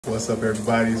What's up,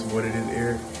 everybody? It's What It Is,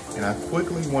 Eric, and I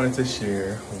quickly wanted to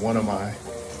share one of my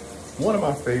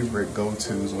favorite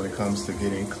go-tos when it comes to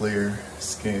getting clear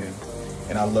skin,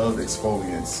 and I love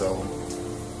exfoliants, so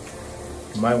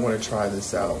you might want to try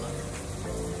this out.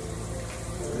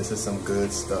 This is some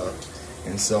good stuff,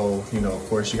 and so of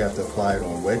course, you have to apply it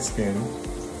on wet skin.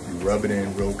 You rub it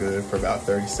in real good for about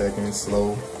 30 seconds,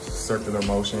 slow circular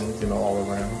motions, all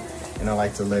around. And I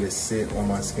like to let it sit on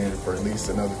my skin for at least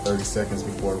another 30 seconds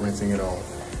before rinsing it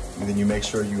off. And then you make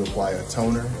sure you apply a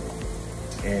toner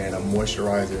and a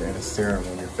moisturizer and a serum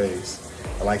on your face.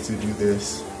 I like to do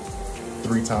this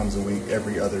 3 times a week,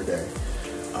 every other day.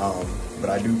 But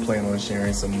I do plan on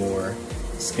sharing some more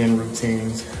skin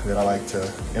routines that I like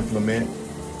to implement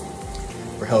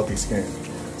for healthy skin.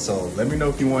 So let me know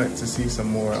if you want to see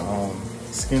some more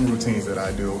skin routines that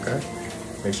I do, okay?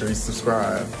 Make sure you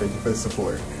subscribe. Thank you for the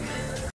support.